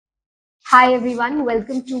Hi everyone,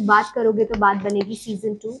 welcome to Baat Karoge to Baat Banegi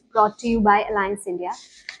Season 2, brought to you by Alliance India.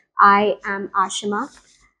 I am Ashima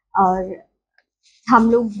और हम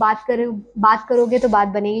लोग बात करोगे तो बात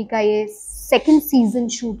बनेगी का ये सेकंड सीजन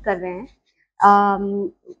शूट कर रहे हैं।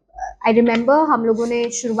 आई रिमेम्बर हम लोगों ने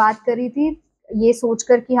शुरुआत करी थी ये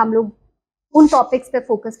सोचकर कि हम लोग उन टॉपिक्स पे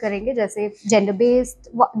फोकस करेंगे जैसे gender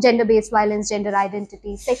based violence, gender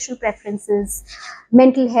identity, sexual preferences,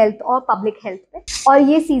 mental health और पब्लिक हेल्थ पे, और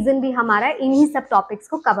ये सीजन भी हमारा इन्हीं सब टॉपिक्स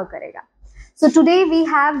को कवर करेगा। So today we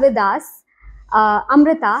have with us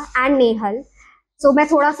Amrita and Nehal. सो मैं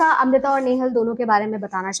थोड़ा सा अमृता और नेहल दोनों के बारे में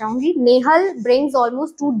बताना चाहूंगी। Nehal brings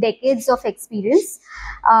almost 2 decades of experience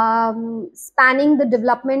spanning the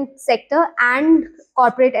development sector and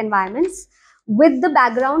corporate environments. With the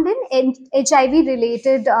background in HIV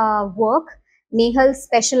related work, Nehal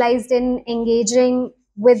specialized in engaging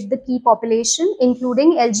with the key population,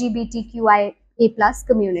 including LGBTQIA+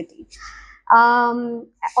 community.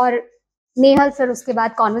 और नेहल फिर उसके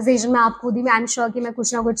बाद कॉन्वर्सेशन में आप खुद ही, मैं I am sure कि मैं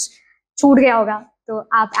कुछ ना कुछ छूट गया होगा तो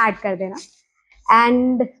आप ऐड कर देना.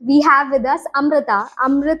 And we have with us Amrita.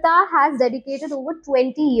 Amrita has dedicated over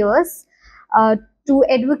 20 years to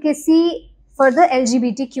advocacy for the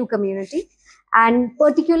LGBTQ community, and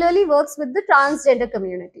particularly works with the transgender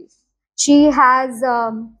community. She has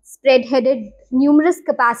spearheaded numerous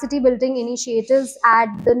capacity building initiatives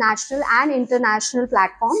at the national and international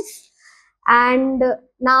platforms, and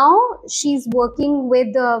now she's working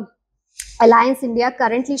with Alliance India.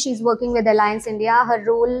 Currently she's working with Alliance India. Her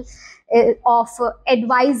role of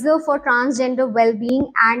advisor for transgender well-being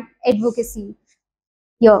and advocacy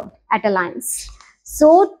here at Alliance.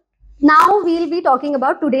 So now we'll be talking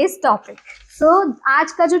about today's topic. So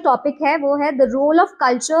आज का जो topic है वो है the role of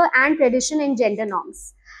culture and tradition in gender norms.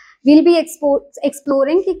 We'll be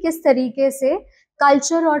exploring कि किस तरीके से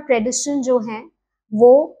culture और tradition जो हैं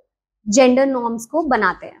वो gender norms को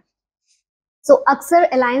बनाते हैं. So अक्सर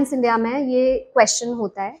Alliance India में ये question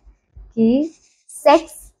होता है कि sex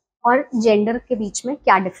और gender के बीच में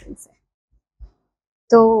क्या difference है.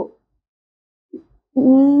 तो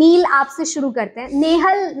नील आपसे शुरू करते हैं.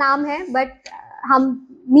 नेहल नाम है बट हम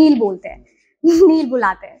नील बोलते हैं, नील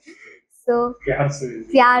बुलाते हैं. So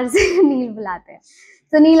प्यार से नील बुलाते हैं.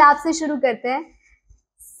 तो नील आपसे शुरू करते हैं.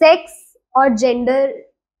 सेक्स और जेंडर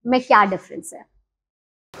में क्या डिफरेंस है?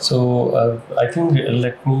 So I think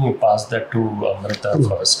let me pass that to Amrita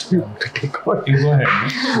first. You go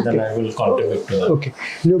ahead, then I will contribute to that. Okay,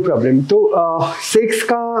 no problem. तो सेक्स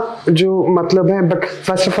का जो मतलब है, but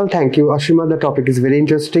first of all, thank you, Ashima. The topic is very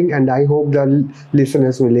interesting, and I hope the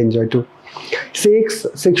listeners will enjoy too. Sex,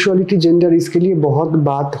 sexuality, gender, इसके लिए बहुत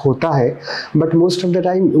बात होता है, but most of the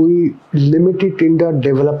time we limit it in the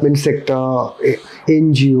development sector,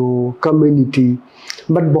 NGO, community.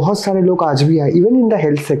 But बहुत सारे लोग आज भी हैं, even in the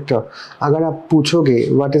health sector. अगर आप पूछोगे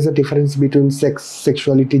what is the difference between sex,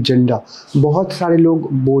 sexuality, gender, बहुत सारे लोग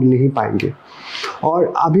बोल नहीं पाएंगे.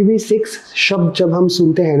 और अभी भी सेक्स शब्द जब हम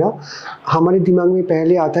सुनते हैं ना, हमारे दिमाग में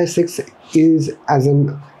पहले आता है sex is as an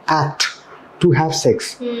act, to have sex,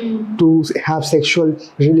 to have sexual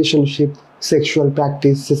relationship, sexual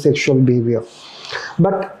practice, sexual behavior.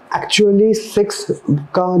 But actually sex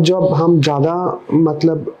का जब हम ज़्यादा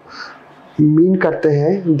मतलब मीन करते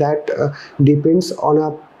हैं, that depends on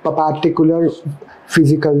a particular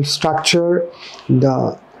physical structure, the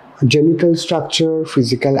genital structure,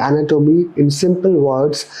 physical anatomy, in simple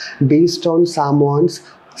words, based on someone's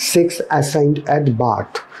sex assigned at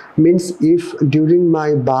birth. Means if during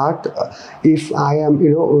my birth, if I am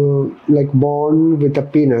like born with a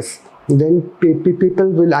penis, then people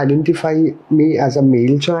will identify me as a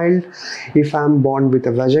male child. If I am born with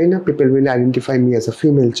a vagina, people will identify me as a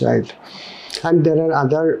female child. And there are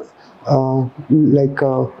other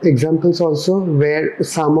examples also where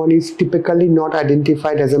someone is typically not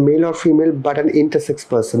identified as a male or female but an intersex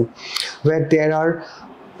person, where there are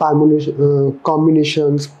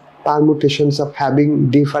permutations of having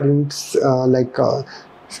different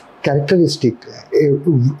characteristic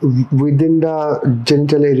within the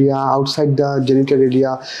genital area, outside the genital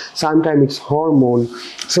area. Sometimes it's hormone,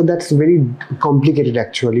 so that's very complicated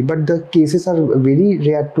actually, but the cases are very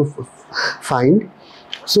rare to find.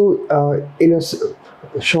 So in a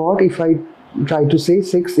short, if I try to say,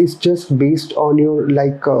 sex is just based on your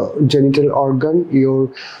genital organ, your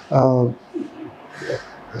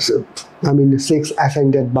sex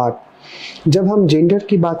assigned at birth. जब हम gender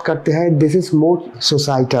की बात करते हैं, this is more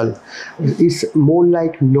societal, is more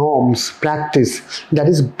like norms, practice that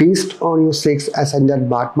is based on your sex assigned at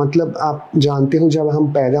birth. मतलब आप जानते हो, जब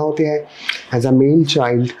हम पैदा होते हैं एज अ मेल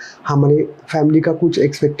चाइल्ड, हमारे फैमिली का कुछ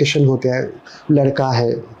एक्सपेक्टेशन होता है, लड़का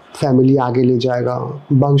है फैमिली आगे ले जाएगा,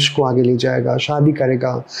 वंश को आगे ले जाएगा, शादी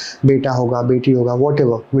करेगा, बेटा होगा, बेटी होगा, what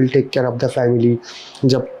ever, will take care of the family.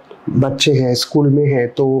 जब बच्चे हैं, स्कूल में हैं,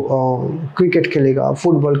 तो क्रिकेट खेलेगा,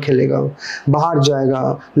 फुटबॉल खेलेगा, बाहर जाएगा,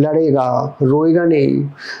 लड़ेगा, रोएगा नहीं.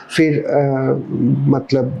 फिर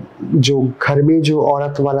मतलब जो घर में जो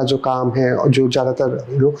औरत वाला जो काम है, जो ज़्यादातर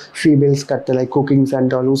फीमेल्स करते हैं, लाइक कुकिंग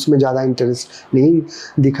एंड ऑल, उसमें ज़्यादा इंटरेस्ट नहीं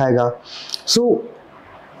दिखाएगा. सो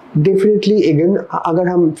डेफिनेटली अगेन, अगर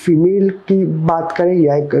हम फीमेल की बात करें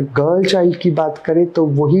या एक गर्ल चाइल्ड की बात करें, तो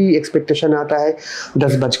वही एक्सपेक्टेशन आता है,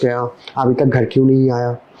 10 बज गया, अभी तक घर क्यों नहीं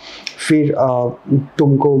आया. फिर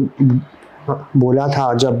तुमको बोला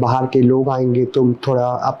था जब बाहर के लोग आएंगे तुम थोड़ा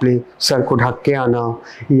अपने सर को ढक के आना,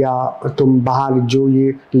 या तुम बाहर जो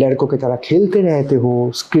ये लड़कों की तरह खेलते रहते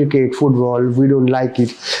हो cricket football, we don't like it.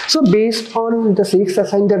 So based on the six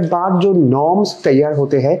assign that बात जो नॉर्म्स तैयार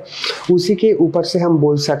होते हैं, उसी के ऊपर से हम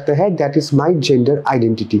बोल सकते हैं that is my gender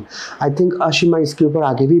identity. I think Ashima इसके ऊपर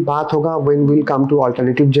आगे भी बात होगा when will come two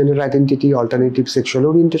alternative gender identity, alternative sexual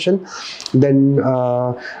orientation. Then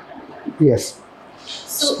yes.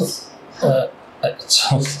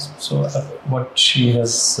 What she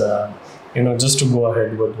has, just to go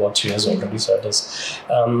ahead with what she has already said is,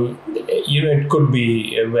 it could be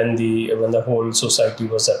when the whole society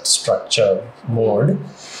was at structure mode,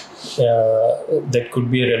 there could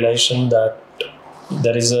be a realization that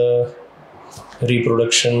there is a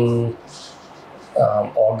reproduction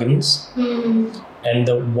organs, and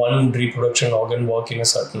the one reproduction organ work in a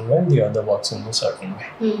certain way, and the other works in a certain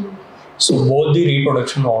way. So both the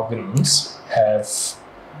reproduction organs have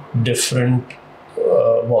different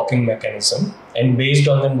working mechanism, and based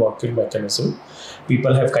on that working mechanism,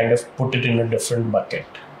 people have kind of put it in a different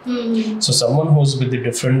bucket. So someone who's with a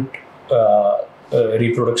different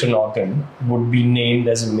reproduction organ would be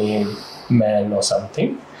named as a male, man or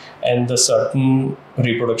something, and the certain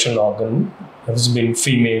reproduction organ has been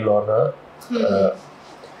female or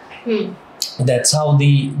that's how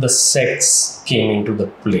the sex came into the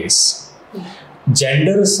place.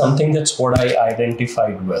 Gender is something that's what I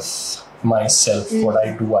identified with myself, what I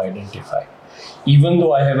do identify. Even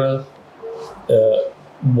though I have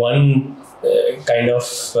one kind of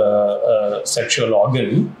sexual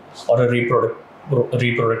organ or a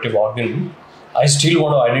reproductive organ, I still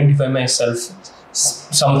want to identify myself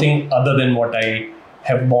something other than what I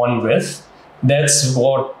have born with. That's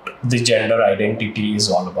what the gender identity is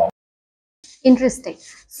all about. Interesting.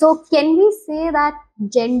 So can we say that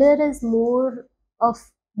gender is more of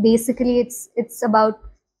basically it's about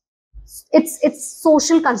it's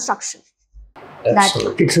social construction?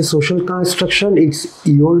 Absolutely. It's a social construction. It's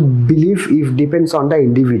your belief. It depends on the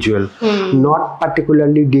individual, not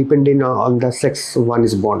particularly depending on the sex one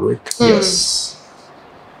is born with. Yes.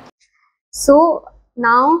 So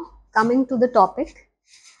now coming to the topic,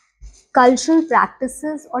 cultural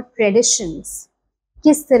practices or traditions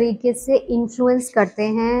किस तरीके से influence करते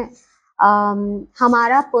हैं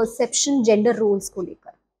हमारा perception gender roles को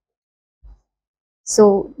लेकर. सो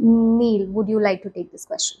नील, would you like to take this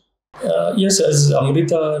question? Yes, as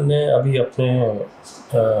Amrita ने अभी अपने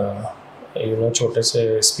छोटे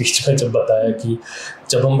से स्पीच में जब बताया कि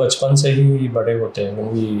जब हम बचपन से ही बड़े होते हैं,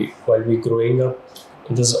 while we growing up,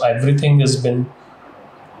 everything has been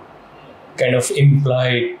kind of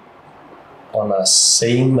implied on us,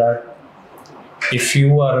 saying that if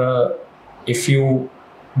you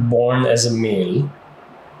born as a male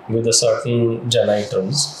with a certain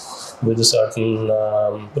genitals, with a certain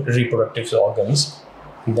reproductive organs,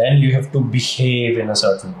 then you have to behave in a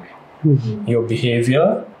certain way. Your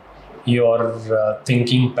behavior, your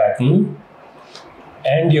thinking pattern,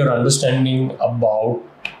 and your understanding about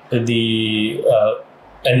the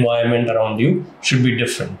environment around you should be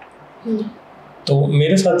different. तो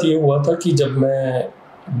मेरे साथ ये हुआ था कि जब मैं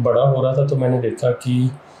बड़ा हो रहा था तो मैंने देखा कि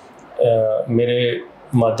मेरे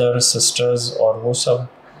मदर, सिस्टर्स और वो सब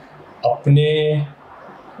अपने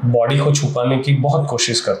बॉडी को छुपाने की बहुत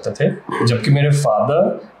कोशिश करते थे, जबकि मेरे फादर,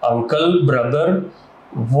 अंकल, ब्रदर,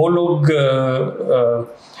 वो लोग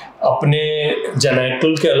अपने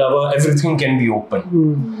जेनिटल के अलावा everything can be open.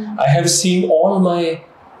 I have seen all my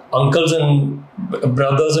uncles and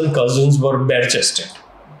brothers and cousins were bare chested.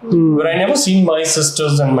 But I never seen my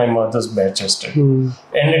sisters and my mother's bare chested.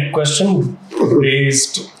 And a question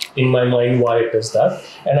raised in my mind why it is that.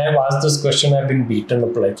 And I've asked this question, I've been beaten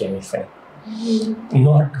up like anything.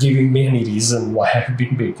 Not giving me any reason why I've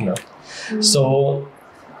been beaten up. So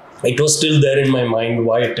it was still there in my mind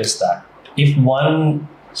why it is that. If one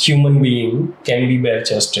human being can be bare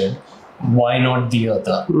chested, why not the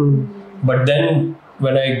other? But then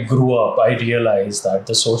when I grew up, I realized that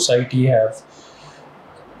the society have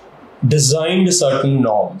designed certain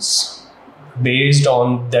norms based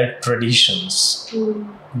on their traditions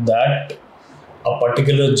that a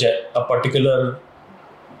particular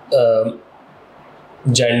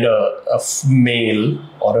gender, male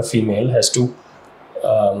or a female, has to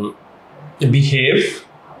behave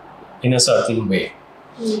in a certain way.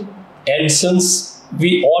 And since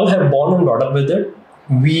we all have born and brought up with it,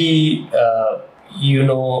 we,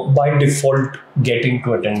 by default get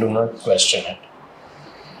into it and do not question it.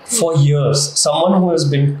 For years, someone who has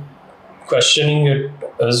been questioning it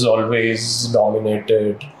is always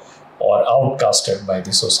dominated or outcasted by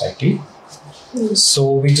the society.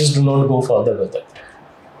 So we just do not go further with it.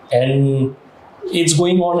 And it's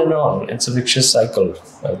going on and on. It's a vicious cycle.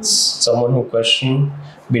 It's someone who question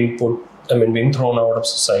being thrown out of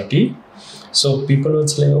society. So people would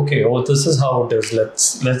say, okay, this is how it is.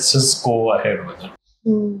 Let's just go ahead with it.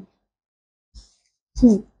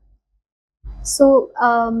 So,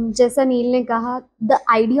 जैसा नील ने कहा, the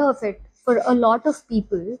idea of it for a lot of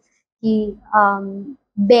people कि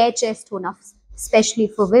bare chest होना, especially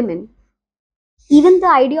for women, even the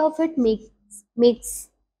idea of it makes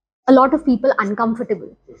a lot of people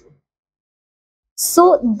uncomfortable.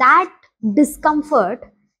 So that discomfort,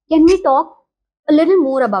 can we talk a little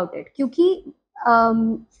more about it? क्योंकि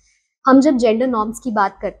हम जब gender norms की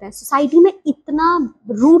बात करते हैं, society में इतना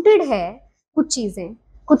रूटेड है कुछ चीजें,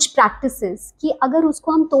 कुछ प्रैक्टिसेस, कि अगर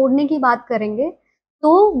उसको हम तोड़ने की बात करेंगे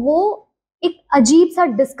तो वो एक अजीब सा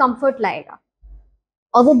डिस्कम्फर्ट लाएगा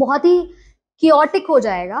और वो बहुत ही chaotic हो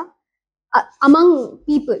जाएगा among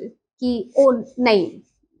people कि ओ नहीं,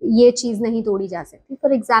 ये चीज नहीं तोड़ी जा सकती.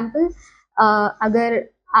 फॉर एग्जाम्पल, अगर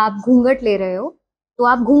आप घूंघट ले रहे हो तो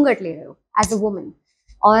आप घूंघट ले रहे हो एज अ वुमन,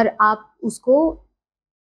 और आप उसको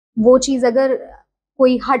वो चीज अगर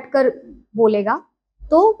कोई हटकर बोलेगा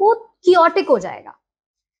तो वो chaotic हो जाएगा.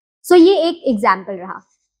 सो ये एक एग्जाम्पल रहा.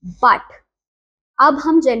 बट अब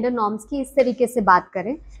हम जेंडर नॉर्म्स की इस तरीके से बात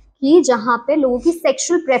करें कि जहां पे लोगों की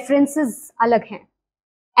सेक्सुअल प्रेफरेंसेस अलग हैं,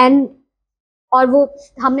 एंड और वो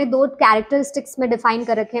हमने दो कैरेक्टरिस्टिक्स में डिफाइन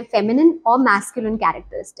कर रखे हैं, फेमिनिन और मैस्कुलिन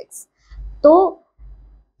कैरेक्टरिस्टिक्स. तो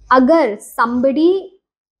अगर somebody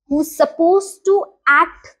who's supposed to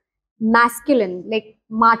act masculine, like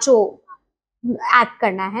macho act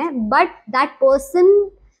करना है, but that person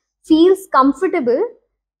feels comfortable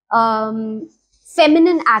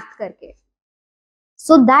feminine act करके,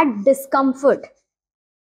 so that discomfort,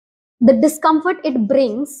 the discomfort it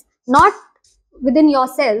brings not within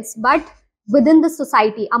yourselves but within the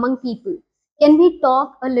society, among people. Can we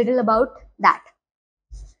talk a little about that?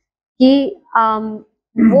 कि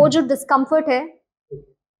वो जो discomfort है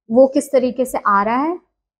वो किस तरीके से आ रहा है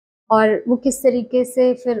और वो किस तरीके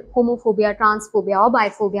से फिर होमोफोबिया, ट्रांसफोबिया और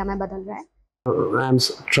बायोफोबिया में बदल रहा है. I am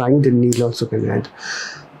trying the nil also can add.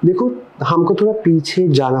 देखो, हमको थोड़ा पीछे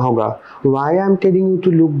जाना होगा. Why I am telling you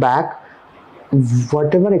to look back.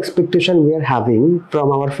 Whatever expectation we are having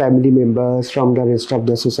from our family members, from the rest of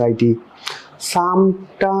the society,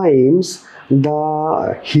 sometimes the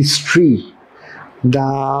history,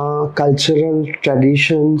 the cultural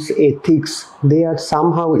traditions, ethics, they are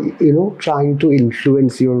somehow, trying to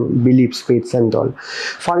influence your beliefs, faiths and all.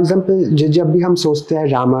 For example, जब भी हम सोचते हैं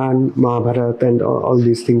Ramayan, Mahabharat and all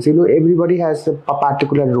these things, everybody has a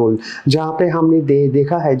particular role. जहाँ पे हमने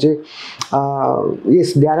देखा है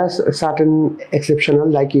yes, there are certain exceptional,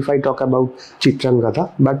 like if I talk about Chitrangada,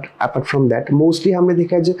 but apart from that, mostly हमने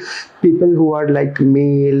देखा है people who are like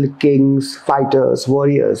male kings, fighters,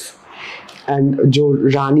 warriors. And जो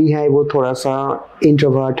रानी है वो थोड़ा सा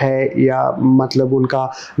इंट्रोवर्ट है, या मतलब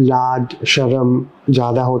उनका लाड शर्म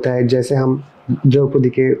ज़्यादा होता है, जैसे हम द्रौपदी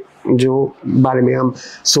के जो बारे में हम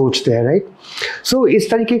सोचते हैं, राइट. सो इस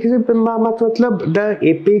तरीके से मतलब द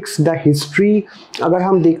एपिक्स, द हिस्ट्री अगर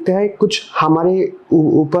हम देखते हैं कुछ हमारे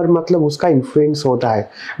ऊपर मतलब उसका इन्फ्लुएंस होता है.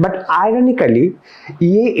 बट आयरनिकली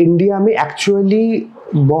ये इंडिया में एक्चुअली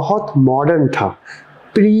बहुत मॉडर्न था.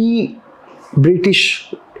 प्री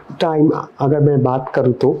ब्रिटिश टाइम अगर मैं बात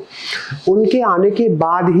करूँ तो उनके आने के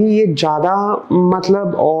बाद ही ये ज़्यादा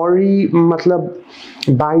मतलब और ही मतलब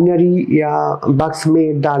बाइनरी या बक्स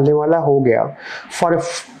में डालने वाला हो गया.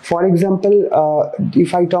 For example,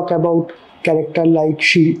 if I talk about character like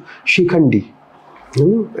Shikhandi,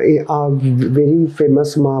 a very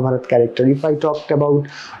famous Mahabharat character. If I talked about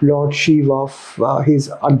Lord Shiva of his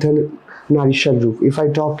Ardhanarishar Roop, if I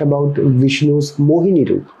talked about Vishnu's Mohini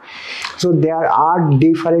Roop, so there are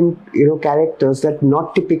different characters that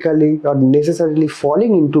not typically or necessarily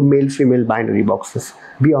falling into male-female binary boxes.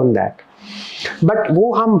 Beyond that, but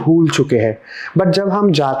वो हम भूल चुके हैं. But जब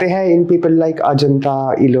हम जाते हैं in people like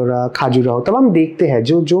Ajanta, Ellora, Khajuraho, तब हम देखते हैं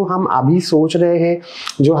जो हम अभी सोच रहे हैं,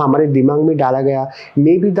 जो हमारे दिमाग में डाला गया,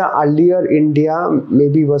 may be the earlier India may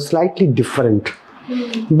be was slightly different.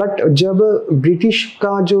 But जब ब्रिटिश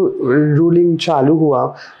का जो रूलिंग चालू हुआ,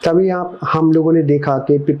 तभी हम लोगों ने देखा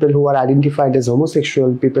कि people who are identified as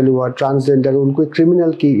homosexual, people who are transgender, उनको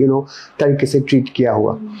क्रिमिनल की तरीके से ट्रीट किया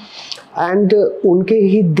हुआ. एंड उनके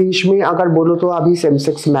ही देश में अगर बोलो तो अभी सेम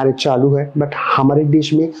सेक्स मैरिज चालू है, बट हमारे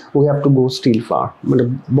देश में we have to go still फार,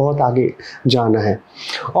 मतलब बहुत आगे जाना है.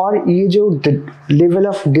 और ये जो लेवल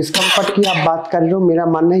ऑफ डिस्कम्फर्ट की आप बात कर रहे हो, मेरा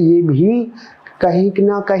मानना है ये भी कहीं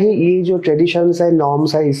ना कहीं ये जो ट्रेडिशंस है,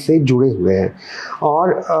 नॉर्म्स है, इससे जुड़े हुए हैं.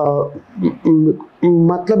 और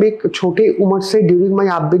मतलब एक छोटे उम्र से during my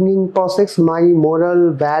upbringing process, my moral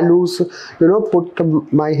values put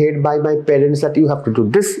my head bye my parents that you have to do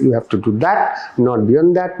this, you have to do that, not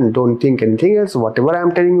beyond that, don't think anything else, whatever I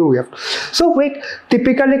am telling you have. सो एक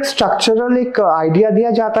typical एक structural एक idea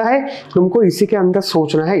दिया जाता है, तुमको इसी के अंदर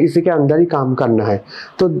सोचना है, इसी के अंदर ही काम करना है.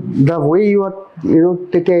 तो the way you are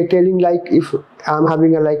telling like if I'm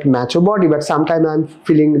having a like macho body, but sometimes I'm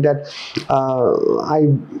feeling that I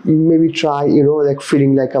maybe try like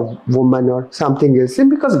feeling like a woman or something else,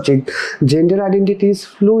 because gender identity is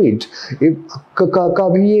fluid.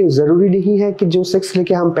 कभी ये जरूरी नहीं है कि जो sex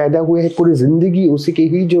लेके हम पैदा हुए हैं पूरी जिंदगी उसी के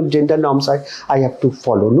ही जो जेंडर नॉर्म्स है I have to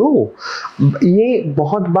follow. No, ये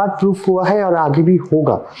बहुत बार प्रूफ हुआ है और आगे भी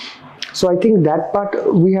होगा. So I think that part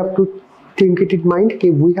we have to think it in mind कि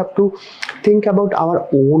we have to think about our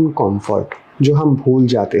own comfort, जो हम भूल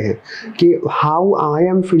जाते हैं कि how I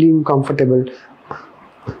am feeling comfortable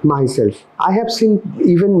myself. I have seen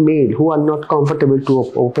even male who are not comfortable to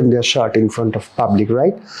open their shirt in front of public,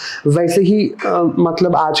 right? वैसे ही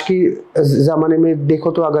मतलब आज के ज़माने में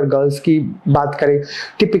देखो तो अगर गर्ल्स की बात करें,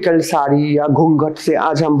 टिपिकल साड़ी या घूंघट से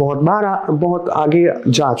आज हम बहुत आगे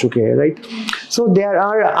जा चुके हैं, right? So there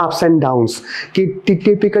are ups and downs कि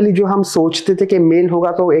टिपिकली जो हम सोचते थे कि मेल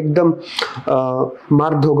होगा तो एकदम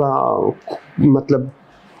मर्द होगा, मतलब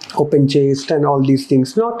open chest and all these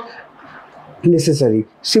things, not necessary.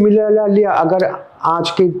 Similarly अगर आज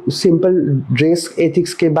के सिंपल ड्रेस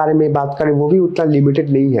एथिक्स के बारे में बात करें, वो भी उतना लिमिटेड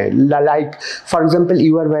नहीं है. Like for example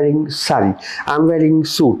you are wearing sari, I am wearing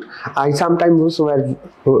suit, I sometimes where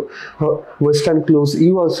western clothes,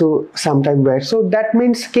 you also sometime where. So that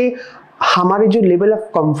means के हमारे जो level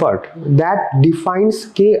of comfort that defines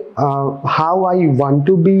के how I want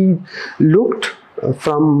to be looked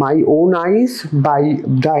from my own eyes by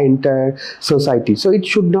the entire society. So it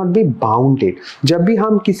should not be bounded. जब भी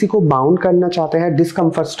हम किसी को bound करना चाहते हैं,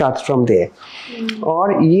 discomfort starts from there.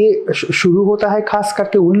 और ये शुरू होता है खास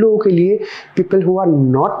करके उन लोगों के लिए, people who are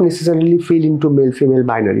not necessarily fit into male-female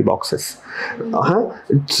binary boxes.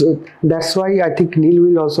 So that's why I think Neil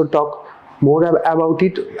will also talk more about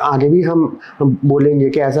it. आगे भी हम बोलेंगे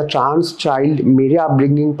कि एज अ ट्रांस चाइल्ड मेरे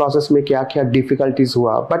अपब्रिंगिंग प्रोसेस में क्या क्या डिफिकल्टीज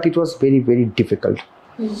हुआ, but it was very very difficult.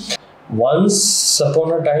 Once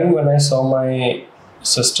upon a time when I saw my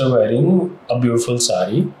sister wearing a beautiful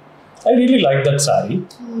sari, I really liked that sari.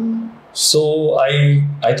 So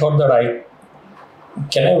I thought that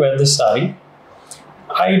can I wear this sari?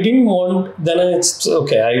 I didn't want, then it's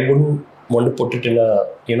okay, I wouldn't want to put it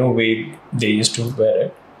in a way they used to wear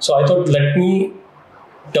it. So I thought, let me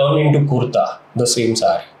turn into kurta, the same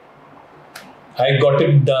sari. I got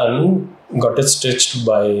it done, got it stitched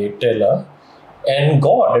by tailor, and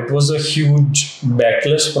God, it was a huge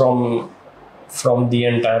backlash from the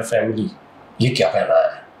entire family. ये क्या पहना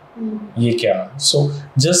है? ये क्या? So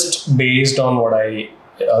just based on what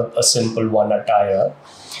a simple one attire,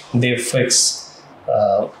 they fix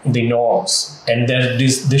the norms, and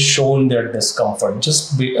they shown their discomfort.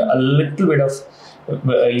 Just a little bit of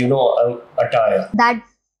attire. That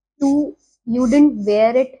too, you didn't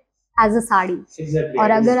wear it as a sari. Exactly.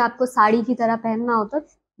 और अगर आपको साड़ी की तरह पहनना होता,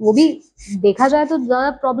 वो भी देखा जाए तो ज्यादा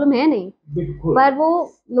प्रॉब्लम है नहीं, पर वो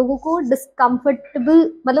लोगों को डिस्कम्फर्टेबल,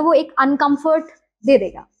 मतलब वो एक अनकंफर्ट दे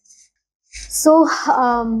देगा. सो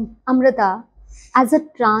Amrita, as a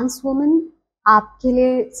trans woman, आपके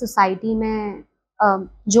लिए सोसाइटी में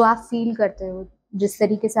जो आप फील करते हो, जिस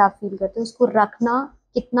तरीके से आप फील करते हो, उसको रखना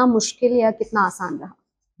कितना मुश्किल या कितना आसान रहा?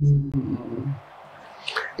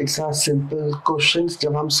 इट्स अ सिंपल क्वेश्चन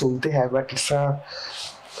जब हम सुनते हैं, but it's a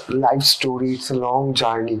life story, it's a long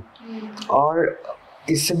journey. और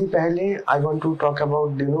इससे भी पहले I want to talk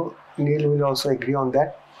about, nil will also agree on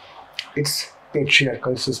that, it's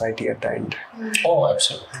patriarchal society at the end. Oh,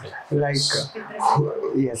 absolutely. Like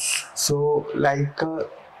yes, so like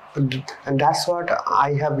and that's what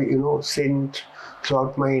I have seen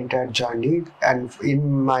throughout my entire journey and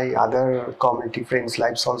in my other community friends'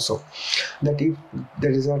 lives also, that if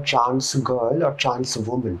there is a trans girl or trans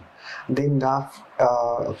woman, then the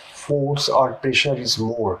force or pressure is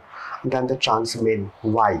more than the trans men.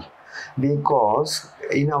 Why? Because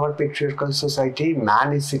in our patriarchal society,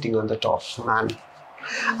 man is sitting on the top, man,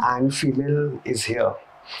 and female is here.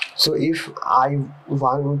 So if I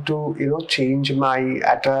want to change my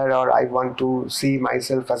attire, or I want to see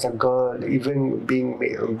myself as a girl, even being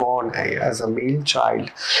born as a male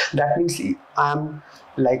child, that means I'm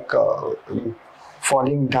like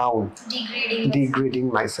falling down,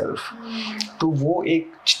 degrading myself. तो वो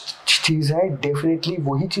एक चीज़ है, definitely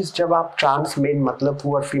वही चीज़ जब आप trans main मतलब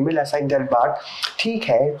हुआ female assign that बात, ठीक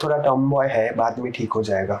है थोड़ा टॉम बॉय है, बाद में ठीक हो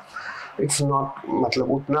जाएगा, इट्स नॉट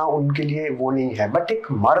मतलब उतना उनके लिए वो नहीं है, बट एक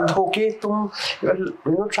मर्द होके तुम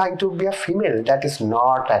trying to be a female, that is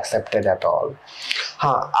not accepted at all.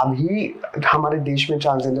 हाँ, अभी हमारे देश में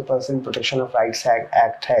transgender person protection of rights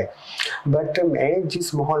act है, बट मैं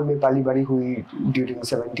जिस माहौल में पली बड़ी हुई during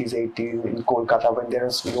 70s 80s in Kolkata, when there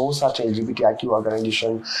was no such LGBTIQ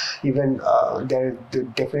organization, even there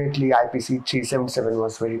definitely IPC 377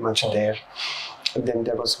 was very much there. Then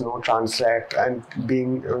there was no trans act, and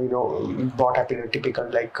being brought up in a typical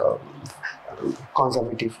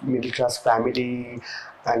conservative middle class family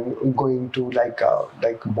and going to like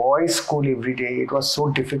boys school every day, it was so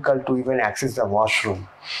difficult to even access the washroom.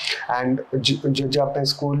 And जब मैं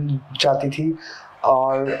school जाती थी,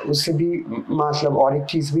 और उससे भी मतलब और एक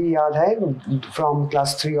चीज़ भी याद है, from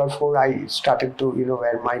class 3 or 4 I started to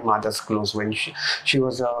where my mother's clothes when she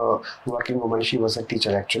was a working woman, she was a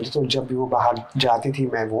teacher actually. तो जब भी वो बाहर जाती थी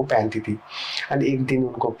मैं वो पहनती थी, एंड एक दिन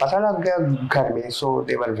उनको पता लग गया घर में, सो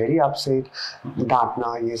दे वर वेरी अपसेट,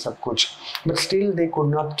 डांटना ये सब कुछ, but still they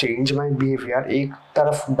could not change my behaviour. एक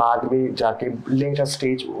तरफ बाद में जाके लेटर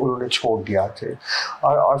स्टेज उन्होंने छोड़ दिया थे.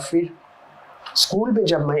 और फिर स्कूल में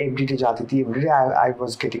जब मैं एवरीडे जाती थी, everyday I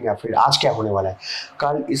was getting afraid, आज क्या होने वाला है,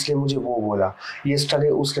 कल इसने मुझे वो बोला, यस्टरडे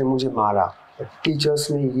उसने मुझे मारा, टीचर्स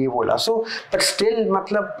ने ये बोला. सो बट स्टिल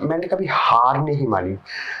मतलब मैंने कभी हार नहीं मानी,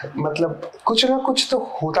 मतलब कुछ ना कुछ तो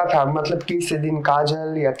होता था, मतलब किसी दिन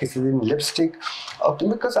काजल या किसी दिन lipstick,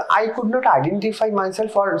 because I could not identify my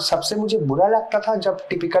self. और सबसे मुझे बुरा लगता था जब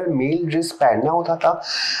टिपिकल मेल ड्रेस पहनना होता था,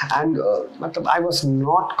 एंड मतलब I was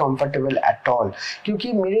not comfortable at all,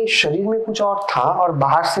 क्योंकि मेरे शरीर में कुछ और था और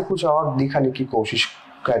बाहर से कुछ और दिखाने की कोशिश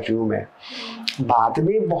कर रही हूँ मैं. बाद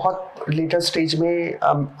में बहुत लेटर स्टेज में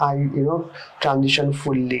आई transition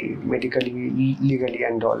fully medically legally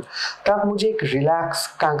and all, तब मुझे एक रिलैक्स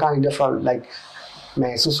काइंड ऑफ लाइक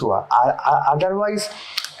महसूस हुआ. Otherwise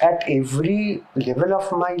at every level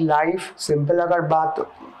of my life, simple अगर बात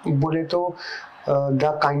बोले तो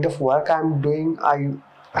the kind of work I am doing, I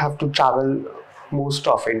have to travel most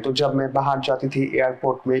often. तो जब मैं बाहर जाती थी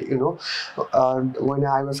एयरपोर्ट में, when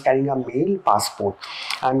I was carrying a male passport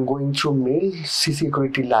and going through male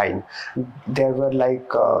security line, there were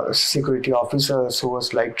like security officers who was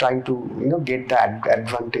like trying to get that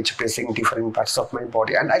advantage, pressing different parts of my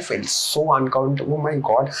body, and I felt so uncomfortable. Oh my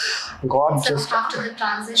God, so just after the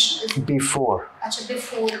transition before.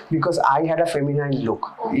 Before, because I had a feminine look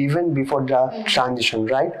even before the transition,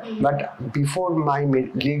 right? But before my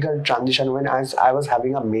legal transition, when I was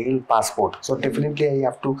having a male passport, so definitely I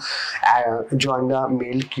have to join the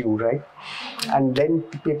male queue, right? And then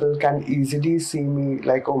people can easily see me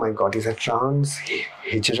like, oh my God, is a trans,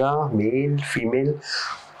 hijra, male, female.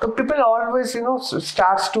 So people always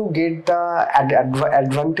starts to get the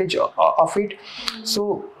advantage of it.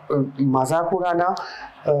 So मजाक उड़ाना,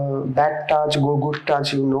 bad touch, go good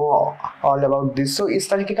touch, all about this. सो इस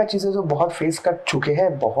तरीके का चीज़ें जो बहुत face कर चुके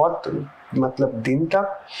हैं बहुत मतलब दिन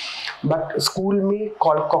तक, बट स्कूल में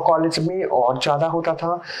कॉलेज में और ज़्यादा होता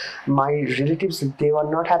था. माई relatives they were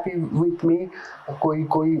not happy with me.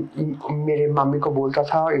 कोई मेरे मम्मी को बोलता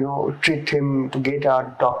था treat him to get a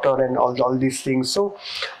doctor and all this things. सो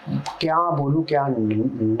क्या बोलूँ क्या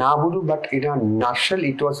ना बोलूँ, but in a nutshell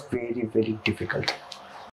it was very very difficult.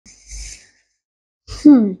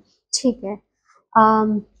 ठीक है.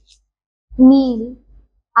 नील,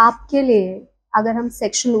 आपके लिए अगर हम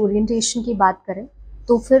सेक्सुअल ओरिएंटेशन की बात करें,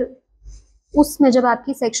 तो फिर उसमें जब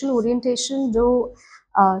आपकी सेक्सुअल ओरिएंटेशन जो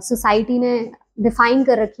सोसाइटी ने डिफाइन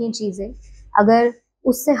कर रखी हैं चीज़ें, अगर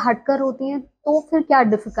उससे हटकर होती हैं, तो फिर क्या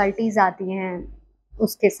डिफिकल्टीज आती हैं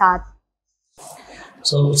उसके साथ?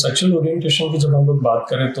 सो सेक्सुअल ओरिएंटेशन की जब हम लोग बात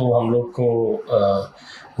करें तो हम लोग को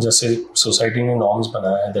जैसे सोसाइटी ने नॉर्म्स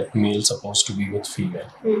बनाया है that mail suppose to be with female,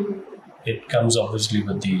 it comes obviously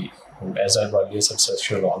with the as I've earlier said,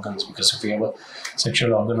 sexual organs, because if you have a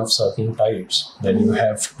sexual organ of certain types, then you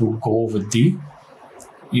have to go with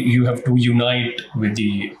you have to unite with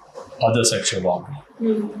the other sexual organ.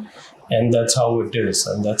 And that's how it is.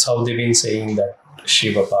 And that's how they've been saying that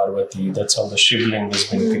Shiva Parvati, that's how the Shivling has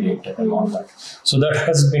been created and all that. So that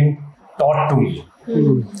has been taught to me.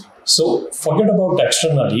 So forget about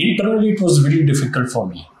externally. Internally, it was really difficult for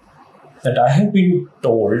me. That I have been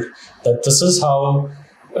told that this is how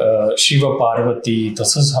Shiva Parvati,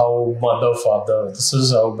 this is how mother, father, this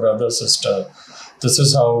is how brother, sister, this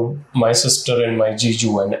is how my sister and my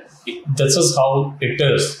Jiju, and this is how it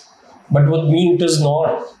is. But with me, it is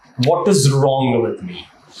not. What is wrong with me?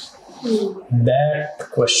 That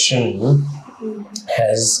question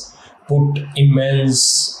has put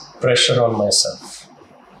immense pressure on myself.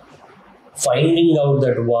 Finding out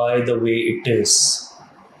that why the way it is,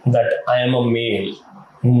 that I am a male,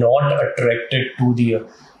 not attracted to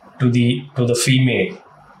the female,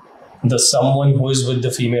 the someone who is with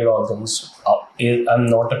the female organs, I'm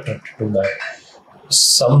not attracted to that.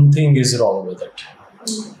 Something is wrong with it.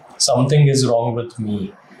 Something is wrong with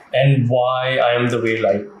me, and why I am the way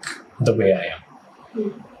I am.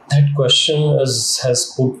 That question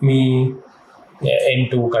has put me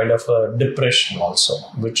into kind of a depression also,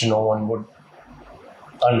 which no one would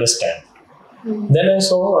understand. Then I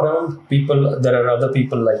saw around people, there are other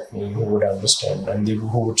people like me who would understand and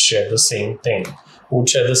who would share the same thing, who would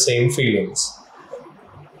share the same feelings.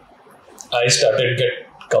 I started get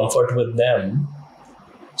comfort with them.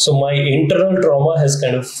 So my internal trauma has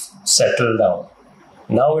kind of settled down.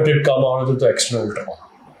 Now it had come out of the external trauma,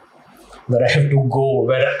 where I have to go,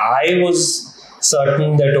 where I was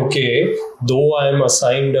certain that, okay, though I am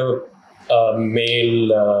assigned a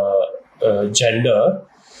male gender,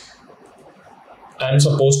 I'm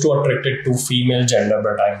supposed to attracted to female gender,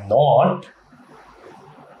 but I'm not.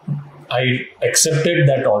 I accepted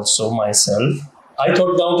that also myself. I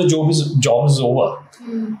thought now the job is over.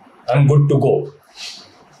 I'm good to go.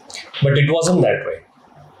 But it wasn't that way.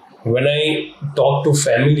 When I talk to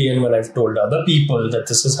family and when I've told other people that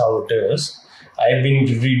this is how it is, I've been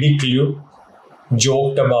ridiculed,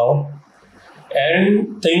 joked about,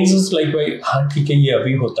 and things is like, हाँ ठीक है ये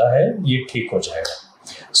अभी होता है, ये ठीक हो जाएगा.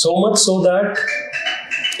 So much so that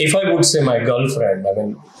if I would say my girlfriend, I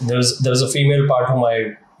mean, there's a female part whom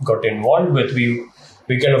I got involved with.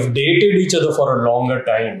 We kind of dated each other for a longer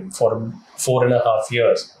time, for 4.5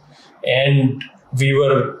 years, and we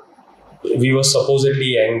were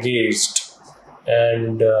supposedly engaged.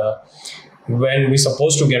 And when we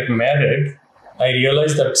supposed to get married, I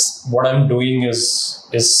realized that what I'm doing is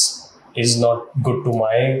not good to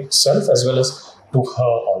myself as well as to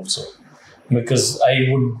her also, because I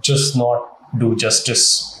would just not do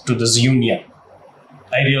justice to this union.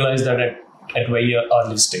 I realized that at very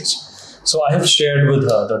early stage. So I have shared with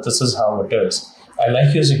her that this is how it is. I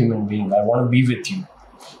like you as a human being. I want to be with you.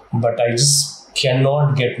 But I just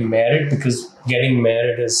cannot get married, because getting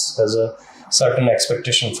married has a certain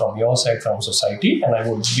expectation from your side, from society, and I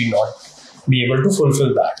would not be able to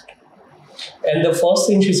fulfill that. And the first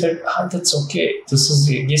thing she said, that's okay.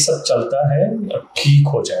 ये सब चलता है, ठीक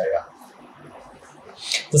हो जाएगा.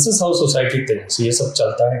 This is how society thinks. ये सब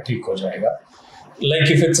चलता है, ठीक हो जाएगा. Like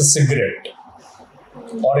if it's a cigarette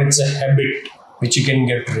or it's a habit which you can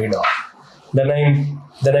get rid of, then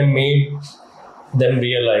I made them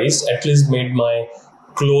realize, at least made my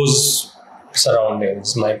close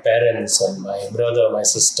surroundings, my parents and my brother, my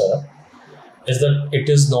sister, is that it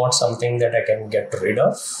is not something that I can get rid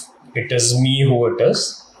of. It is me who it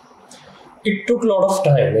is. It took a lot of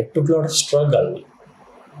time. It took a lot of struggle.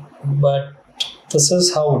 But this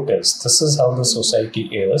is how it is. This is how the society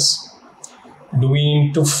is. Do we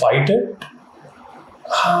need to fight it?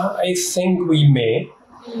 I think we may.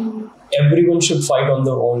 Everyone should fight on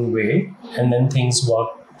their own way, and then things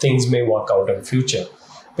may work out in future.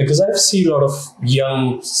 Because I've seen a lot of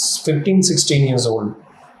young 15, 16 years old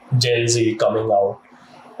Gen Z coming out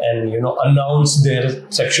and announce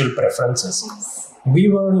their sexual preferences. We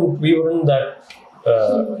weren't that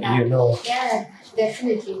Yeah,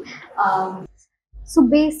 definitely. So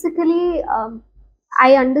basically,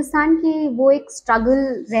 I understand कि वो एक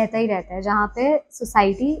struggle रहता ही रहता है, जहाँ पे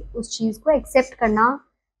society उस चीज को accept करना,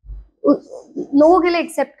 लोगों के लिए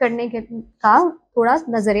accept करने का थोड़ा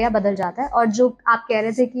नजरिया बदल जाता है. और जो आप कह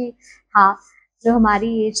रहे थे कि हाँ, जो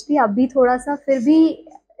हमारी एज थी, अभी थोड़ा सा फिर भी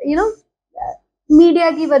मीडिया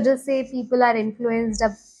की वजह से people are influenced,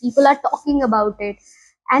 people are talking about it,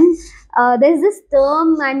 and there's this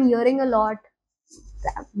term I'm hearing a lot.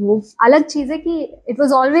 वो अलग चीज है कि it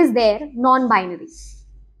was always there, non binary,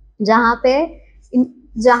 जहाँ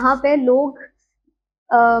पे लोग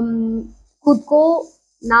खुद को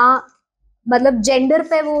ना मतलब जेंडर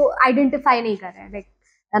पे वो आइडेंटिफाई नहीं कर रहे हैं, like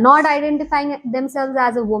not identifying themselves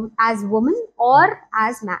as woman और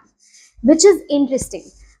as man, which is interesting.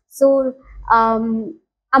 So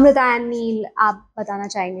Amrita and नील, आप बताना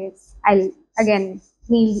चाहेंगे? I again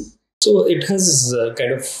nil. So it has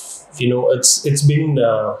kind of,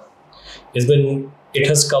 it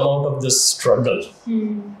has come out of this struggle.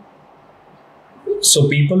 So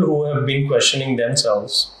people who have been questioning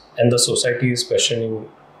themselves, and the society is questioning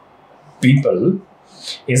people,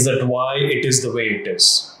 is that why it is the way it is,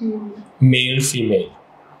 male, female.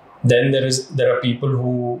 Then there are people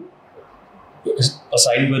who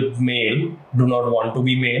assigned with male do not want to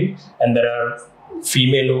be male, and there are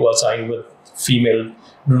female who assigned with female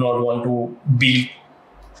do not want to be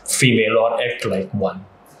female or act like one.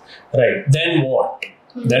 Right? Then what?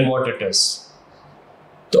 Then what it is?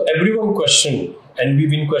 So everyone questioned, and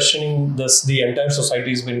we've been questioning this. The entire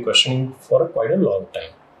society has been questioning for quite a long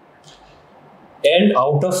time. And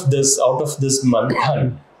out of this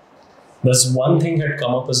manthan, there's one thing had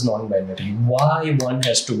come up as non-binary. Why one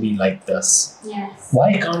has to be like this? Yes. Why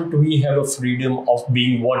can't we have a freedom of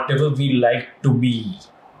being whatever we like to be?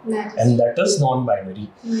 Yes. And that is non-binary.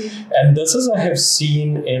 And this is, I have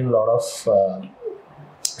seen in a lot of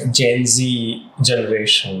Gen Z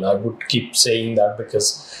generation. I would keep saying that because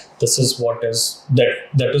this is what is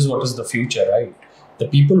that is what is the future, right? The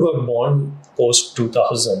people who are born post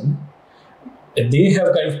 2000, they have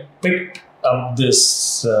kind of picked up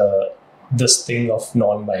this thing of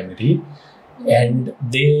non-binary, and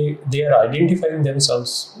they are identifying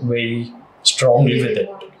themselves very strongly with it.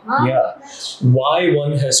 Yeah. Why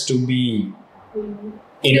one has to be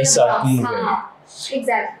in a certain way.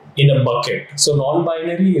 Exactly. In a bucket. So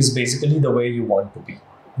non-binary is basically the way you want to be.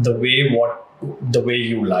 The way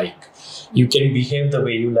you like. You can behave the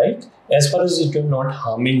way you like, as far as you're not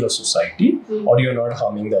harming the society or you're not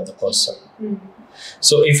harming the other person.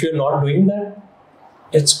 So if you're not doing that,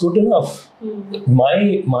 it's good enough.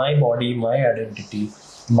 My body, my identity,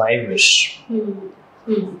 my wish.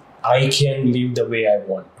 I can live the way I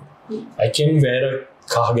want to. I can wear a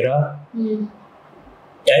ghagra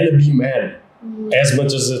and be man as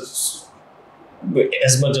much as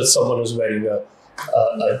someone who's wearing a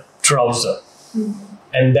trouser.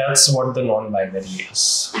 And that's what the non-binary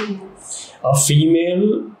is. A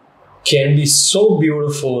female can be so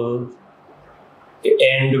beautiful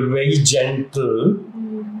and very gentle,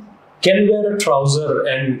 can wear a trouser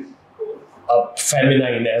and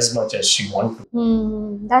feminine as much as she wants to.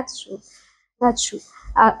 That's true. That's true.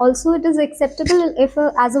 Also, it is acceptable if,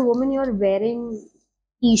 as a woman, you're wearing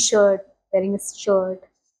t-shirt, wearing a shirt,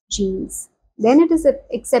 jeans. Then it is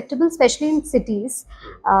acceptable, especially in cities.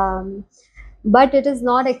 But it is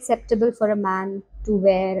not acceptable for a man to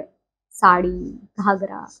wear sari,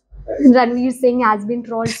 ghagra. Ranveer Singh has been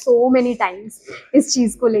trolled so many times इस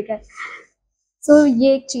चीज को लेकर. So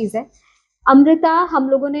ये एक चीज है. अमृता,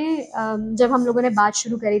 जब हम लोगों ने बात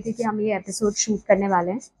शुरू करी थी कि हम ये एपिसोड शूट करने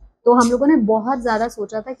वाले हैं, तो हम लोगों ने बहुत ज़्यादा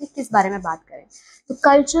सोचा था कि किस बारे में बात करें. तो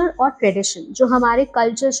कल्चर और ट्रेडिशन, जो हमारे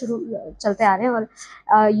कल्चर शुरू चलते आ रहे हैं, और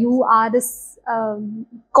यू आर दिस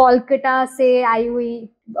कोलकाता से आई हुई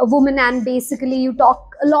woman and basically you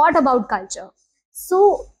talk a lot about culture.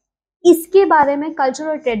 सो इसके बारे में, कल्चर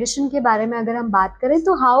और ट्रेडिशन के बारे में अगर हम बात करें,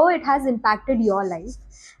 तो how it has impacted your life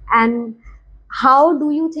and how do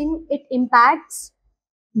you think it impacts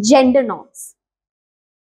gender norms?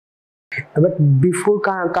 But before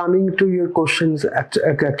coming to your questions,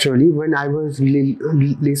 actually, when I was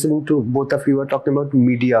listening to both of you were talking about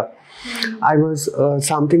media, I was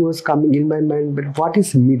something was coming in my mind. But what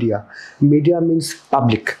is media? Media means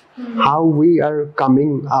public. How we are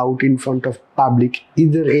coming out in front of public,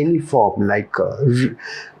 either any form like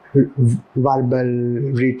verbal,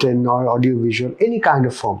 written, or audiovisual, any kind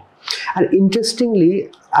of form. And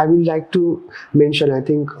interestingly, I would like to mention, I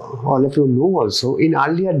think all of you know also, in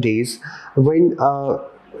earlier days when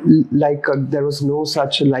there was no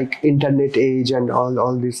such like internet age and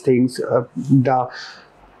all these things, the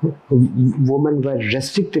women were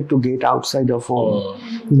restricted to get outside of home.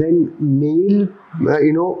 Then male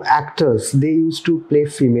actors, they used to play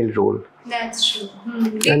female role. That's true.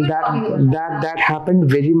 And that happened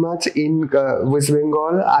very much in West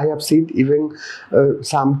Bengal. I have seen even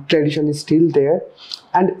some tradition is still there,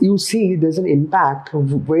 and you see there's an impact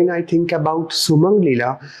when I think about Sumang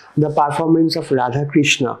Leela, the performance of Radha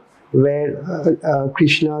Krishna, where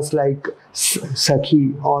Krishna's like Sakhi,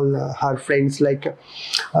 all her friends like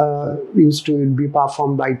used to be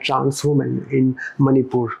performed by trans women in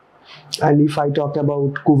Manipur. And if I talk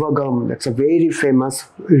about Kuvagam, that's a very famous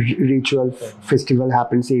ritual festival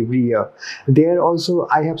happens every year. There also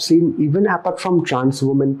I have seen, even apart from trans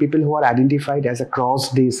women, people who are identified as a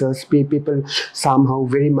cross-dressers, people somehow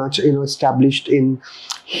very much established in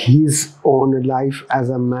his own life as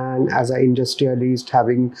a man, as an industrialist,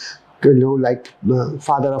 having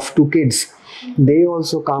father of 2 kids. They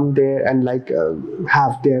also come there and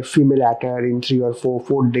have their female attire in 3 or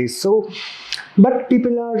 4 days. So, but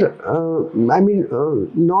people are,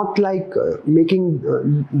 not making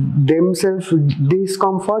themselves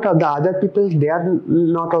discomfort, or the other people, they are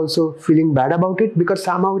not also feeling bad about it, because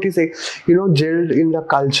somehow it is jailed in the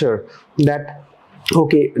culture that,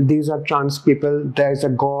 okay, these are trans people, there's a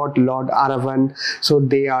god, Lord Aravan, so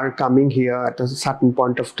they are coming here at a certain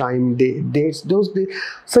point of time.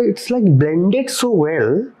 So it's blended so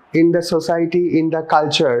well in the society, in the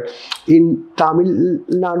culture. In Tamil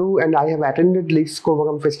Nadu, and I have attended this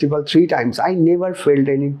Kovagam festival 3 times, I never felt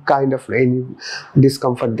any kind of any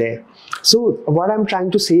discomfort there. So what I'm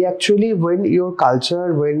trying to say, actually, when your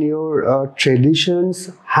culture, when your traditions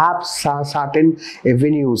have certain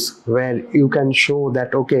avenues where you can show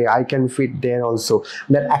that, okay, I can fit there also,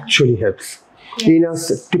 that actually helps. Yes. In a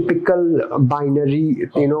typical binary,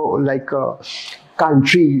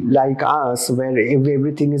 country like us, where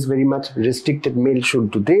everything is very much restricted, male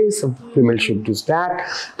should do this, female should do that,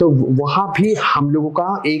 तो वहाँ भी हम लोगों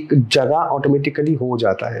का एक जगह automatically हो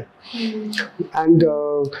जाता है. And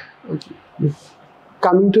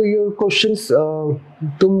coming to your questions,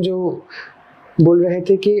 तुम जो बोल रहे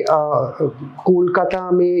थे कि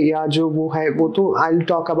कोलकाता में या जो वो है, वो तो I will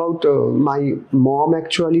talk about my mom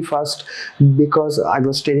actually first, because I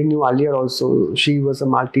was telling you earlier also, she was a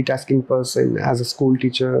multitasking person as a school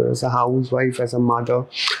teacher, as a housewife, as a mother.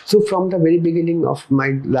 So from the very beginning of my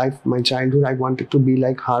life, my childhood, I wanted to be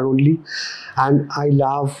like her only. And I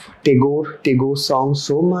love Tagore songs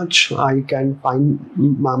so much. I can find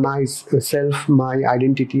myself, my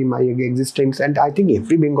identity, my existence. And I think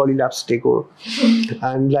every Bengali loves Tagore.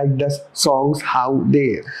 And the songs, how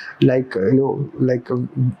they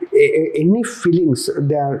any feelings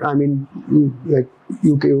there. I mean,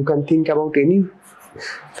 you can think about any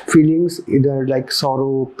feelings, either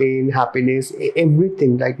sorrow, pain, happiness,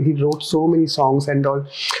 everything. He wrote so many songs and all.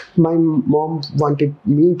 My mom wanted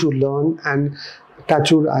me to learn, and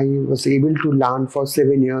Tachur, I was able to learn for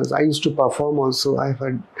 7 years. I used to perform also. I have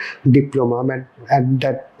a diploma, but at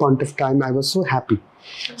that point of time, I was so happy.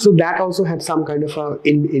 So that also had some kind of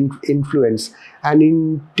influence. And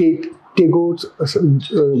in Tagore's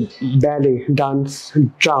ballet, dance,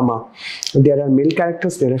 drama, there are male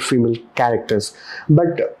characters, there are female characters.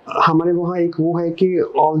 But हमारे वहाँ एक वो है कि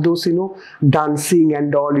all those dancing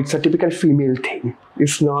and all, it's a typical female thing.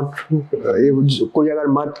 It's not कोई अगर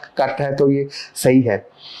मर्द करता है तो ये सही है.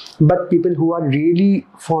 But people who are really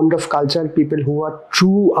fond of culture, people who are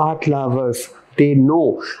true art lovers, they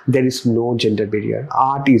know there is no gender barrier.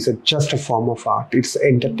 Art is just a form of art. It's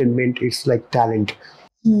entertainment. It's like talent.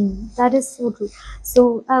 That is so true.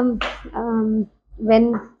 So when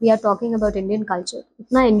we are talking about Indian culture,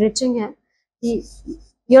 इतना enriching है कि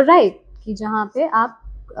you're right कि जहाँ पे आप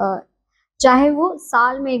चाहे वो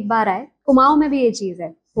साल में एक बार आए, कुमाऊं में भी ये चीज़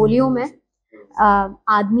है. होलियों में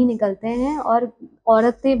आदमी निकलते हैं और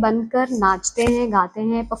औरतें बनकर नाचते हैं, गाते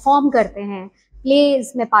हैं, परफॉर्म करते हैं,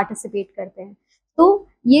 प्लेज में पार्टिसिपेट करते हैं. तो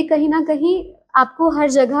ये कहीं ना कहीं आपको हर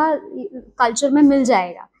जगह कल्चर में मिल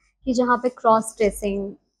जाएगा कि जहाँ पे क्रॉस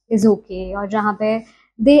ड्रेसिंग इज ओके, और जहाँ पे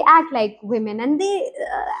they act like women and they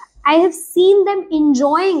I have seen them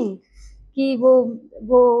enjoying कि वो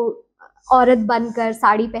औरत बनकर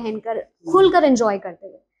साड़ी पहनकर खुलकर एंजॉय करते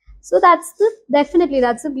हुए. So definitely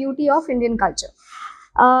that's the beauty of Indian culture.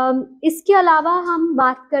 इसके अलावा हम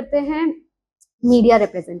बात करते हैं मीडिया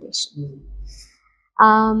रिप्रेजेंटेशन.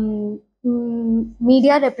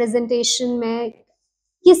 मीडिया रिप्रेजेंटेशन में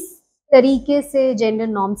किस तरीके से जेंडर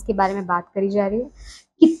नॉर्म्स के बारे में बात करी जा रही है,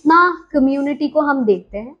 कितना कम्युनिटी को हम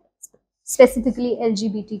देखते हैं, स्पेसिफिकली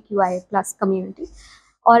LGBTQIA+ कम्युनिटी.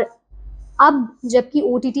 और अब जबकि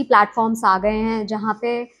OTT प्लेटफॉर्म्स आ गए हैं जहाँ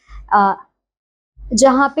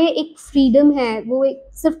पे एक फ्रीडम है, वो एक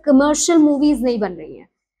सिर्फ कमर्शियल मूवीज नहीं बन रही हैं,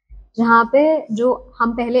 जहाँ पे जो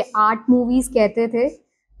हम पहले आर्ट मूवीज कहते थे,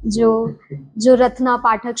 जो रत्ना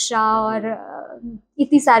पाठक शाह और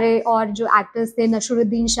इतनी सारे और जो एक्टर्स थे,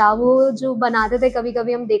 नशरुद्दीन शाह, वो जो बनाते थे, कभी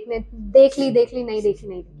कभी हम देख ली नहीं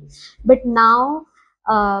देखी. But now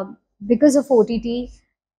because of OTT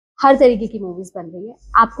हर तरीके की मूवीज बन रही है.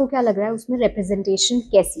 आपको क्या लग रहा है उसमें रिप्रेजेंटेशन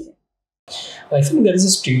कैसी है? I think there is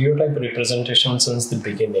a stereotype representation since the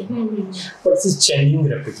beginning, but this is changing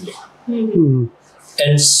rapidly,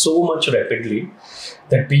 and so much rapidly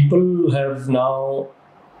that people have now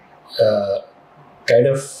kind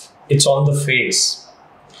of, it's on the face.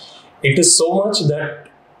 It is so much that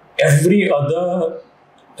every other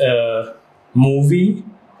movie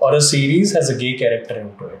or a series has a gay character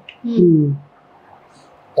into it,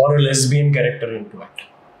 or a lesbian character into it,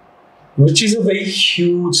 which is a very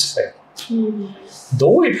huge thing.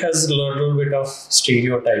 Though it has a little bit of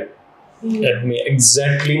stereotype,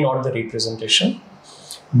 exactly not the representation,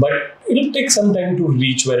 but it'll take some time to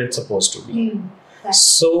reach where it's supposed to be.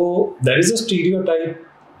 So there is a stereotype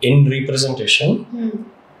in representation,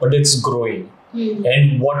 but it's growing.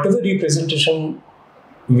 And whatever representation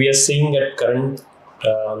we are seeing at current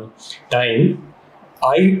time,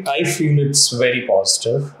 I feel it's very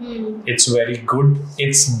positive. It's very good.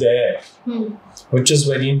 It's there, which is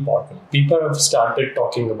very important. People have started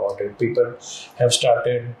talking about it. People have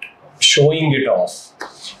started showing it off,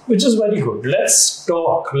 which is very good. Let's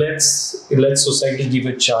talk. Let society give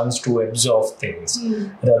a chance to absorb things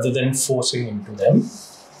rather than forcing into them.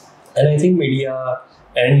 And I think media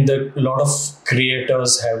and a lot of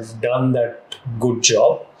creators have done that good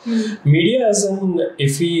job. Media, as in,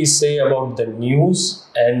 if we say about the news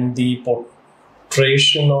and the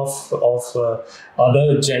portrayal of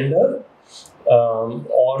other gender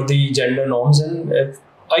or the gender norms, and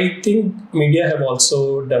I think media have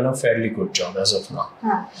also done a fairly good job as of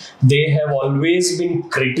now. They have always been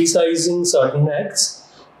criticizing certain acts,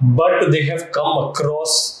 but they have come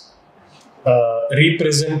across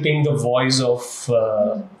representing the voice of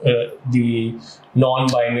the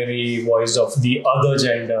non-binary, voice of the other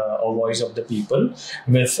gender, or voice of the people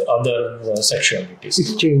with other sexualities.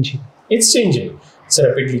 It's changing. It's changing. It's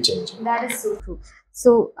rapidly changing. That is so true.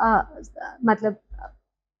 So, मतलब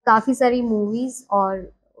काफी सारी movies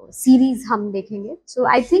और series हम देखेंगे. So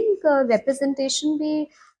I think representation भी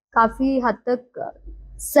काफी हद तक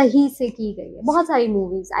सही से की गई है. बहुत सारी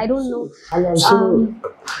movies. I don't know. I also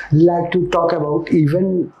like to talk about,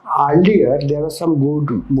 even earlier there were some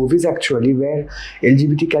good movies actually where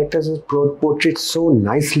LGBT characters are portrayed so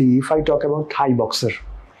nicely. If I talk about Thai Boxer.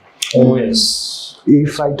 Oh yes.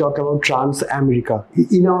 If I talk about Trans America,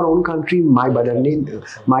 in our own country, my brother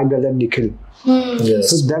Nikhil.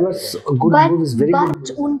 Yes. So there was good movies, very good.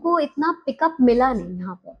 But उनको इतना pickup मिला नहीं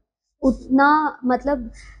यहाँ पे. उतना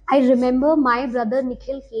मतलब I remember my brother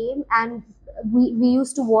Nikhil came and we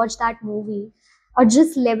used to watch that movie. और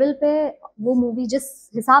जिस लेवल पे वो मूवी, जिस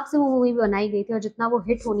हिसाब से वो मूवी बनाई गई थी और जितना वो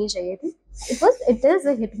हिट होनी चाहिए थी, it is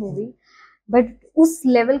a hit movie. But उस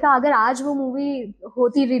लेवल का अगर आज वो मूवी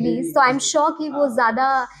होती रिलीज, तो आई एम श्योर कि वो ज्यादा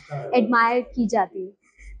एडमायर की जाती.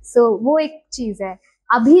 सो वो एक चीज है.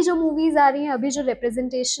 अभी जो मूवीज आ रही हैं, अभी जो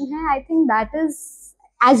रिप्रेजेंटेशन है, I think that is,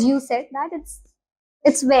 as you said, that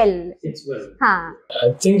it's well. I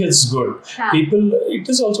think it's good. People, it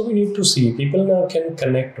is also, we need to see, people now can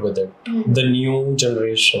connect with it. The new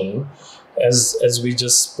generation, as we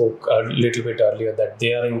just spoke a little bit earlier, that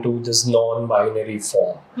they are into this non-binary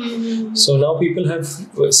form. So now people have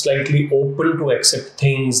slightly open to accept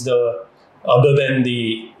things other than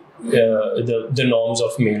the norms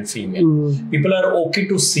of male female. People are okay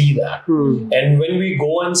to see that, and when we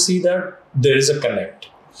go and see that, there is a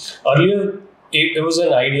connect. Earlier it was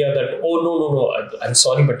an idea that, oh no, I'm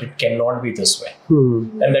sorry, but it cannot be this way.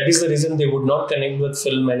 And that is the reason they would not connect with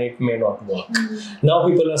film, and it may not work. Now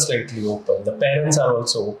people are slightly open. The parents are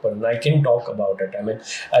also open. I can talk about it. I mean,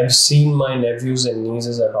 I've seen my nephews and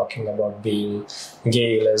nieces are talking about being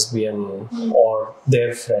gay, lesbian, or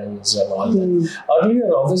their friends and all that.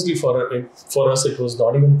 Earlier, obviously, for us, it was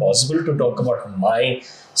not even possible to talk about my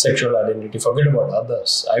sexual identity. Forget about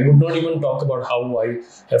others. I would not even talk about how I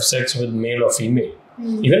have sex with male or female.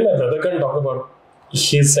 Even my brother can't talk about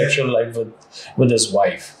his sexual life with his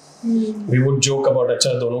wife. We would joke about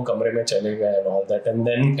acha dono kamre mein chale gaye and all that, and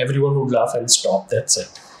then everyone would laugh and stop. That's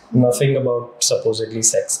it. Nothing about supposedly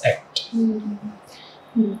sex act.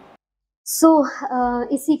 So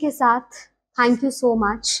इसी के साथ thank you so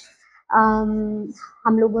much.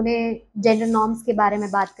 हम लोगों ने gender norms के बारे में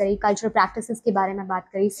बात करी, कल्चरल प्रैक्टिसेस के बारे में बात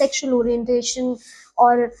करी, सेक्सुअल ओरिएंटेशन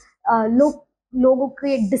और लोगों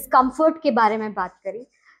के डिस्कम्फर्ट के बारे में बात करी.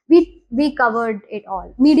 We covered it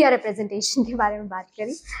all. Media representation के बारे में बात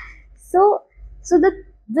करी. सो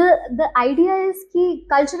द आइडिया इज कि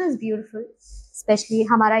कल्चर इज ब्यूटिफुल, स्पेशली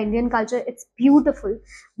हमारा इंडियन कल्चर, इट्स ब्यूटिफुल.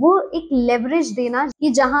 वो एक लेवरेज देना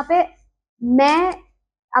कि जहाँ पे मैं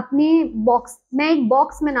अपनी एक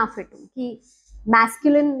बॉक्स में ना फिट हूँ कि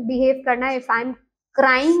मैस्कुलिन बिहेव करना. If I am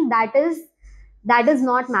crying, that is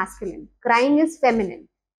not masculine. Crying is feminine.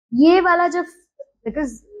 ये वाला जब,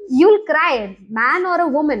 because you'll cry, man or a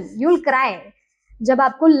woman, you'll cry. जब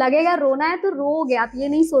आपको लगेगा रोना है तो रोओगे, आप ये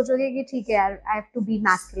नहीं सोचोगे कि ठीक है यार I have to be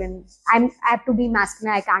masculine, I have to be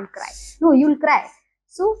masculine, I can't cry. No, you will cry.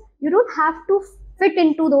 So you don't have to fit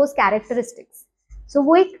into those characteristics. सो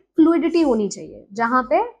वो एक फ्लूइडिटी होनी चाहिए जहां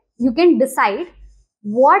पे you can decide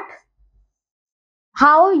what,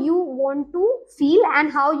 how you want to feel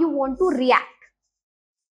and how you want to react.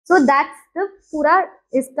 So that's the पूरा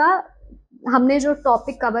इसका हमने जो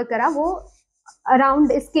टॉपिक कवर करा वो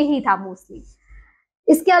अराउंड इसके ही था मोस्टली.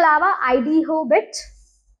 इसके अलावा IDAHOBIT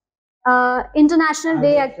international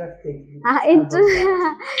day,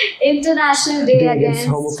 international day against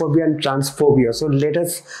homophobia and transphobia. So let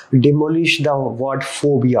us demolish the word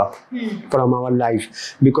phobia from our life,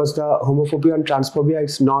 because the homophobia and transphobia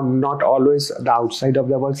is not always the outside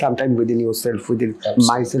of the world, sometimes within yourself, within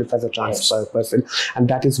myself as a trans person, and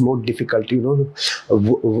that is more difficult, you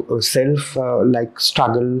know. Self like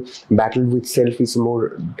struggle, battle with self is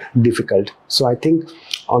more difficult. So I think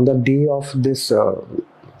on the day of this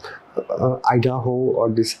Idaho, or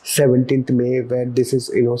this 17th May, where this is,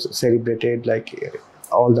 you know, celebrated like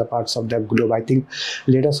all the parts of the globe, I think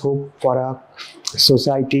let us hope for a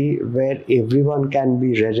society where everyone can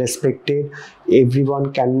be respected,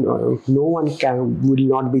 everyone can, no one will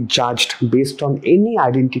not be judged based on any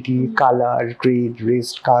identity, color, creed,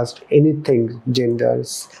 race, caste, anything, gender,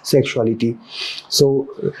 sexuality. So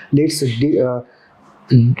let's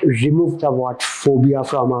remove the word phobia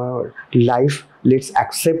from our life. Let's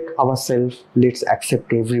accept ourselves, let's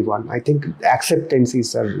accept everyone. I think acceptance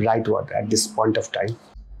is the right word at this point of time.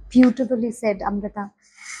 Beautifully said, Amrita.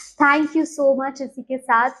 Thank you so much. इसी के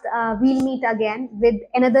साथ we'll meet again with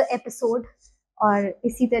another episode, और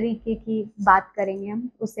इसी तरीके की बात करेंगे हम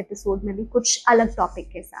उस एपिसोड में भी कुछ अलग टॉपिक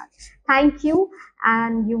के साथ. Thank you,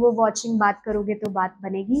 and you were watching बात करोगे तो बात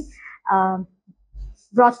बनेगी,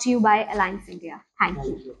 brought to you by Alliance India. Thank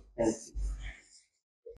you.